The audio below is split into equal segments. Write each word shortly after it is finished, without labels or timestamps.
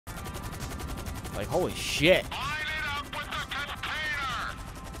Like, holy shit.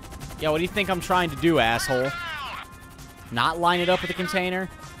 Yeah, what do you think I'm trying to do, asshole? Not line it up with the container?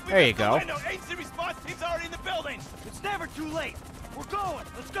 There you go. Agency response team's already in the building. It's never too late. We're going.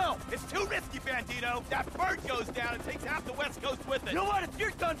 Let's go. It's too risky, Bandito. That bird goes down and takes half the West Coast with it. You know what? If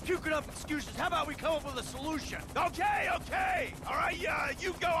you're done puking up excuses, how about we come up with a solution? Okay, okay. All right,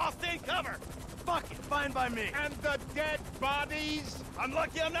 you go. I'll stay in cover. Fuck it. Fine by me. And the dead bodies? I'm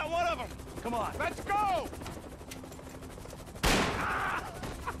lucky I'm not one of them. Come on. Let's go!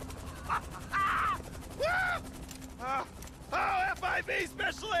 Oh, FIB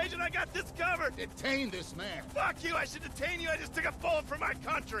Special Agent, I got this covered. Detain this man. Fuck you, I should detain you. I just took a bullet for my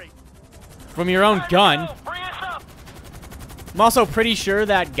country. From your own gun. Bring us up. I'm also pretty sure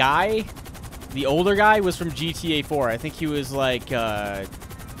that guy, the older guy, was from GTA 4. I think he was like, I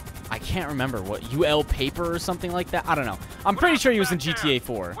can't remember what, UL Paper or something like that. I don't know. I'm pretty sure he was in GTA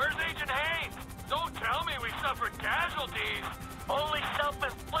 4. Where's Agent Hayes? Don't tell me we suffered casualties. Only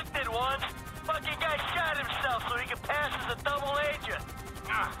self-inflicted ones. Fucking guy shot himself so he could pass as a double agent.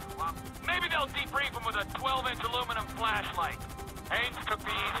 Well, maybe they'll debrief him with a 12-inch aluminum flashlight. Haynes took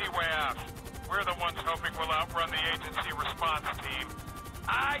the easy way out. We're the ones hoping we'll outrun the agency response team.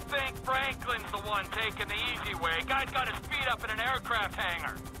 I think Franklin's the one taking the easy way. Guy's got his feet up in an aircraft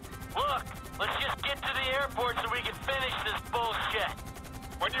hangar. Look, let's just get to the airport so we can finish this bullshit.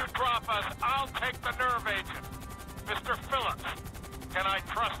 When you drop us, I'll take the nerve agent. Mr. Phillips, can I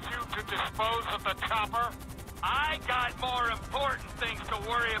trust you to dispose of the chopper? I got more important things to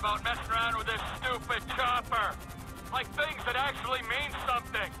worry about messing around with this stupid chopper. Like things that actually mean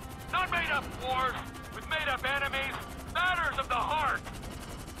something. Not made-up wars with made-up enemies. Matters of the heart.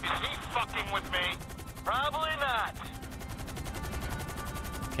 Is he fucking with me? Probably not.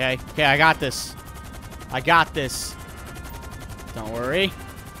 Okay, I got this. I got this. Don't worry.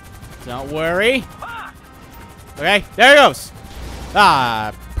 Don't worry. Okay, there he goes.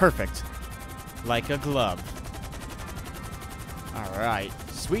 Ah, perfect. Like a glove. Alright,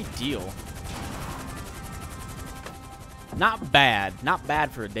 sweet deal. Not bad. Not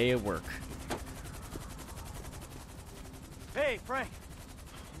bad for a day of work. Hey, Frank.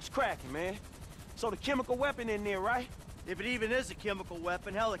 What's cracking, man? So the chemical weapon in there, right? If it even is a chemical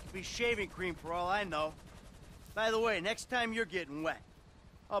weapon, hell, it could be shaving cream for all I know. By the way, next time you're getting wet.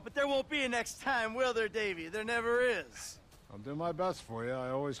 Oh, but there won't be a next time, will there, Davey? There never is. I'll do my best for you. I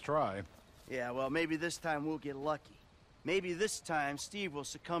always try. Yeah, well, maybe this time we'll get lucky. Maybe this time Steve will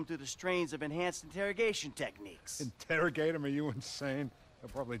succumb to the strains of enhanced interrogation techniques. Interrogate him? Are you insane? They're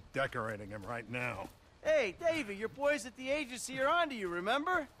probably decorating him right now. Hey, Davey, your boys at the agency are onto you,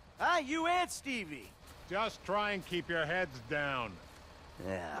 remember? Huh? You and Stevie. Just try and keep your heads down.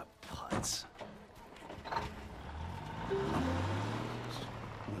 Yeah, putz.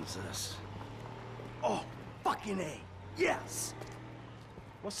 What's this? Oh, fucking A. Yes!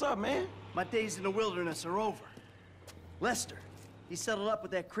 What's up, man? My days in the wilderness are over. Lester, he settled up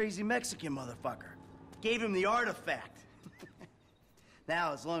with that crazy Mexican motherfucker. Gave him the artifact.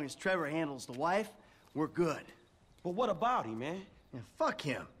 Now, as long as Trevor handles the wife, we're good. But what about him, man? Yeah, fuck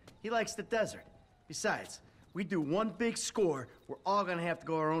him. He likes the desert. Besides, we do one big score, we're all gonna have to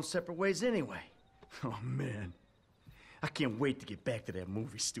go our own separate ways anyway. Oh, man. I can't wait to get back to that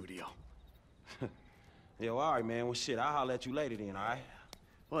movie studio. Yo, all right, man. Well, shit, I'll holler at you later then, all right?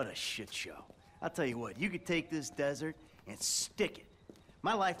 What a shit show. I'll tell you what, you could take this desert and stick it.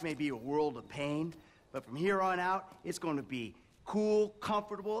 My life may be a world of pain, but from here on out, it's going to be cool,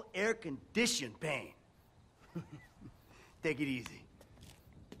 comfortable, air-conditioned pain. Take it easy.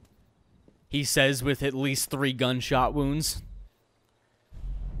 He says with at least 3 gunshot wounds.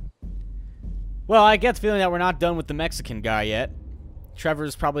 Well, I get the feeling that we're not done with the Mexican guy yet.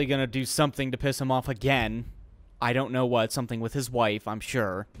 Trevor's probably going to do something to piss him off again. I don't know what. Something with his wife, I'm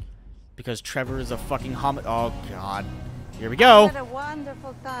sure. Because Trevor is a fucking Oh, God. Here we go. I had a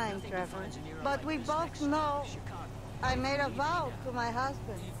wonderful time, Trevor. But we both know I made a vow to my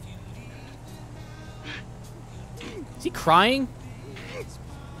husband. Is he crying?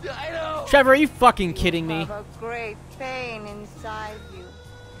 I know. Trevor, are you fucking kidding me? You have a great pain inside you.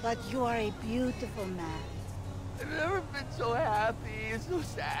 But you are a beautiful man. I've never been so happy and so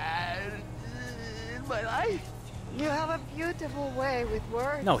sad in my life. You have a beautiful way with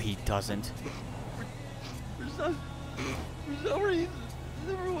words. No, he doesn't. For some reason,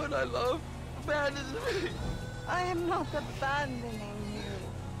 everyone I love abandons me. I am not abandoning you.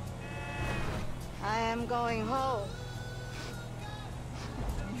 I am going home.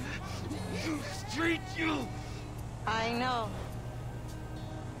 Street you! I know.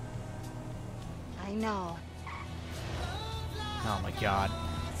 I know. Oh, my God.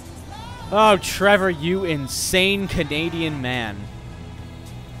 Oh, Trevor, you insane Canadian man.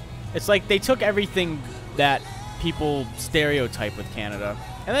 It's like they took everything that people stereotype with Canada,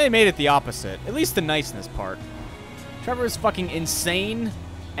 and then they made it the opposite. At least the niceness part. Trevor is fucking insane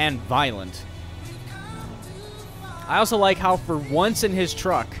and violent. I also like how for once in his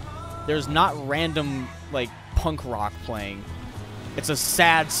truck, there's not random, like, punk rock playing. It's a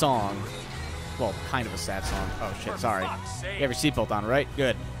sad song. Well, kind of a sad song. Oh, shit, sorry. You have your seatbelt on, right?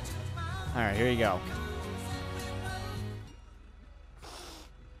 Good. Alright, here you go.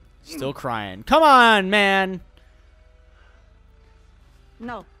 Still crying. Come on, man!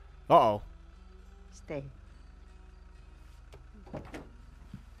 No, Uh-oh. stay.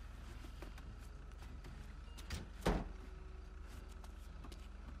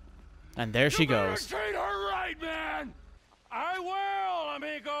 And there she goes. Treat her right, man! I will,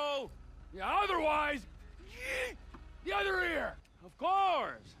 amigo! Yeah, otherwise, yeet, the other ear! Of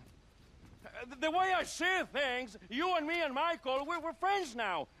course! The way I see things, you and me and Michael, we're friends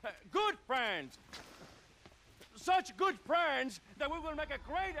now. Good friends. Such good friends that we will make a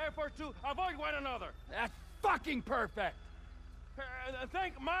great effort to avoid one another. That's fucking perfect!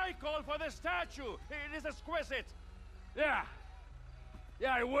 Thank Michael for the statue. It is exquisite. Yeah.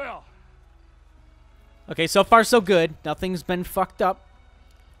 Yeah, I will. Okay, so far so good. Nothing's been fucked up.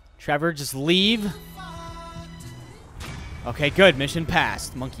 Trevor, just leave. Okay, good. Mission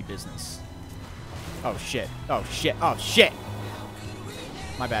passed. Monkey business. Oh, shit. Oh, shit. Oh, shit.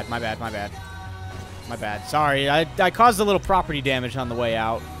 My bad, my bad, my bad. My bad. Sorry, I caused a little property damage on the way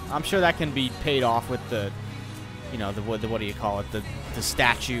out. I'm sure that can be paid off with the, you know, the what do you call it? The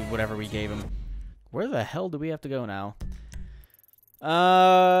statue, whatever we gave him. Where the hell do we have to go now?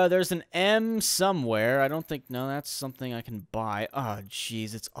 There's an M somewhere. I don't think, no, that's something I can buy. Oh,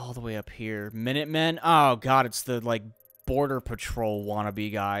 jeez, it's all the way up here. Minutemen? Oh, God, it's the, like, Border Patrol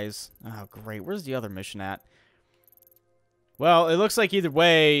wannabe guys. Oh, great. Where's the other mission at? Well, it looks like either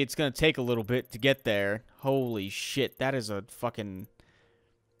way, it's going to take a little bit to get there. Holy shit, that is a fucking...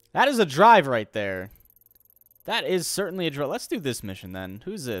 That is a drive right there. That is certainly a drive. Let's do this mission, then.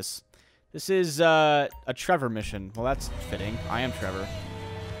 Who's this? This is, a Trevor mission. Well, that's fitting. I am Trevor.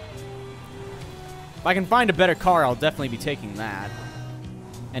 If I can find a better car, I'll definitely be taking that.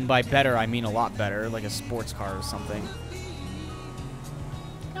 And by better, I mean a lot better. Like a sports car or something.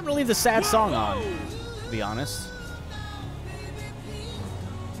 I'm gonna leave the sad song on, to be honest.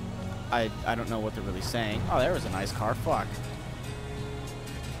 I don't know what they're really saying. Oh, there was a nice car. Fuck.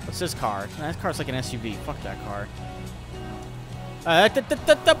 What's this car? That car's like an SUV. Fuck that car.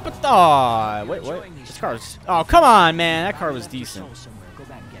 Oh, wait, what? This car's... Oh, come on, man. That car was decent.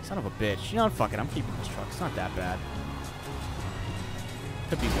 Son of a bitch. You know what? Fuck it. I'm keeping this truck. It's not that bad.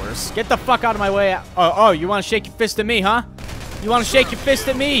 Could be worse. Get the fuck out of my way. Oh, you want to shake your fist at me, huh? You want to shake your fist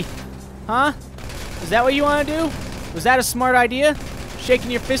at me? Huh? Is that what you want to do? Was that a smart idea?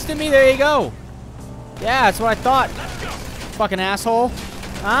 Shaking your fist at me? There you go. Yeah, that's what I thought. Fucking asshole.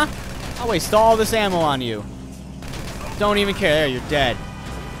 Huh? I'll waste all this ammo on you. Don't even care. There, you're dead.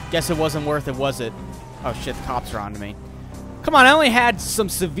 Guess it wasn't worth it, was it? Oh, shit, the cops are onto me. Come on, I only had some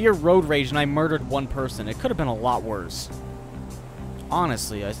severe road rage and I murdered one person. It could have been a lot worse.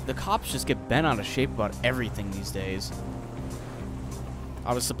 Honestly, the cops just get bent out of shape about everything these days.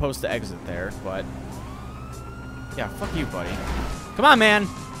 I was supposed to exit there, but... Yeah, fuck you, buddy. Come on, man!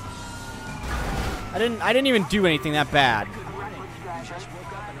 I didn't even do anything that bad.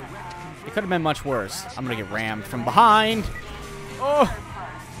 It could have been much worse. I'm gonna get rammed from behind. Oh!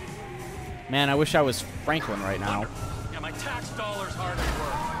 Man, I wish I was Franklin right now. Yeah, my tax dollars hard at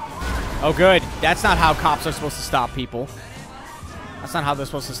work. Oh, good. That's not how cops are supposed to stop people. That's not how they're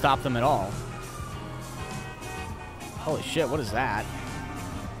supposed to stop them at all. Holy shit, what is that?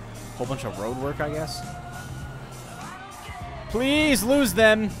 Whole bunch of road work, I guess? Please lose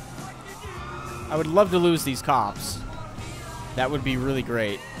them. I would love to lose these cops. That would be really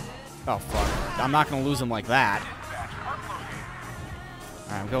great. Oh, fuck. I'm not going to lose them like that.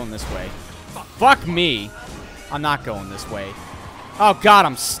 Alright, I'm going this way. Fuck me. I'm not going this way. Oh, God,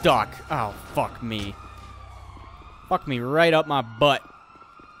 I'm stuck. Oh, fuck me. Fuck me right up my butt.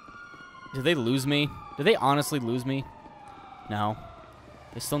 Did they lose me? Did they honestly lose me? No.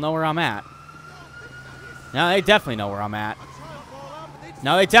 They still know where I'm at. No, they definitely know where I'm at.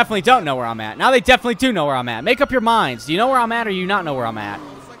 No, they definitely don't know where I'm at. Now they definitely do know where I'm at. Make up your minds. Do you know where I'm at or do you not know where I'm at?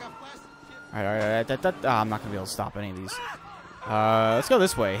 Alright. Oh, I'm not going to be able to stop any of these. Let's go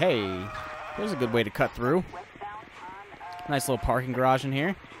this way. Hey, there's a good way to cut through. Nice little parking garage in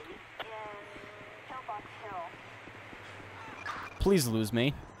here. Please lose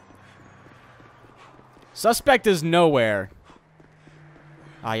me. Suspect is nowhere.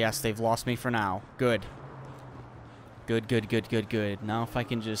 Ah, yes, they've lost me for now. Good. Good, good, good, good, good. Now if I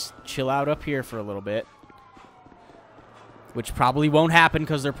can just chill out up here for a little bit. Which probably won't happen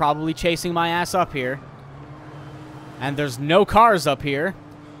because they're probably chasing my ass up here. And there's no cars up here.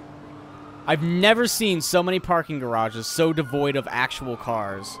 I've never seen so many parking garages so devoid of actual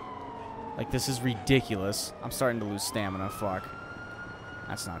cars. Like, this is ridiculous. I'm starting to lose stamina. Fuck.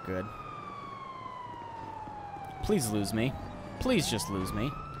 That's not good. Please lose me. Please just lose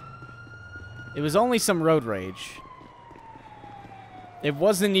me. It was only some road rage. It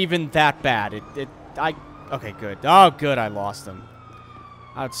wasn't even that bad. Okay, good. Oh, good, I lost him.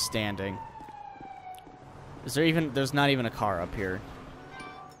 Outstanding. There's not even a car up here.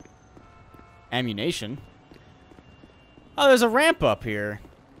 Ammunition? Oh, there's a ramp up here.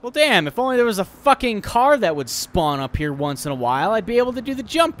 Well, damn, if only there was a fucking car that would spawn up here once in a while, I'd be able to do the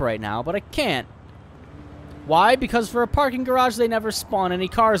jump right now, but I can't. Why? Because for a parking garage, they never spawn any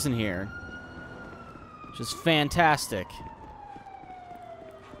cars in here. Which is fantastic.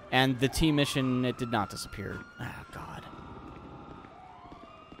 And the team mission, it did not disappear. Oh, God.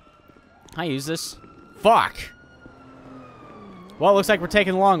 Can I use this? Fuck! Well, it looks like we're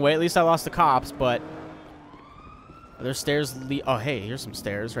taking the long way. At least I lost the cops, but... Are there stairs? Oh, hey, here's some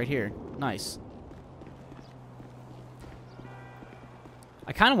stairs right here. Nice.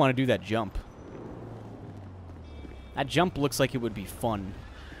 I kind of want to do that jump. That jump looks like it would be fun.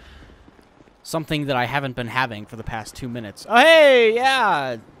 Something that I haven't been having for the past 2 minutes. Oh, hey,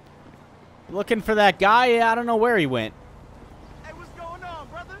 yeah! Looking for that guy? Yeah, I don't know where he went. Hey, what's going on,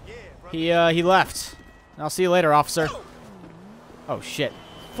 brother? Yeah, brother. He left. I'll see you later, officer. Oh, shit.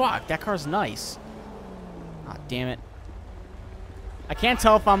 Fuck, that car's nice. Ah, damn it. I can't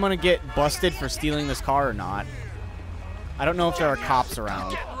tell if I'm gonna get busted for stealing this car or not. I don't know if there are cops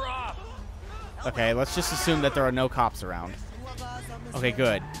around. Okay, let's just assume that there are no cops around. Okay,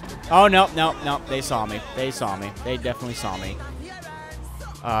 good. Oh, no, no, no. They saw me. They saw me. They definitely saw me.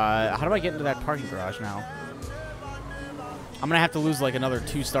 How do I get into that parking garage now? I'm gonna have to lose like another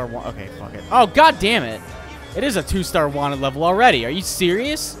 2-star one. Okay, fuck it. Oh, god damn it. It is a 2-star wanted level already. Are you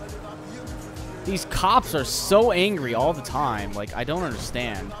serious? These cops are so angry all the time. Like, I don't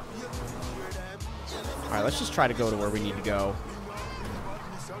understand. Alright, let's just try to go to where we need to go.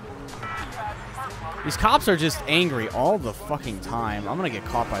 These cops are just angry all the fucking time. I'm gonna get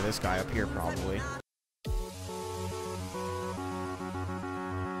caught by this guy up here, probably.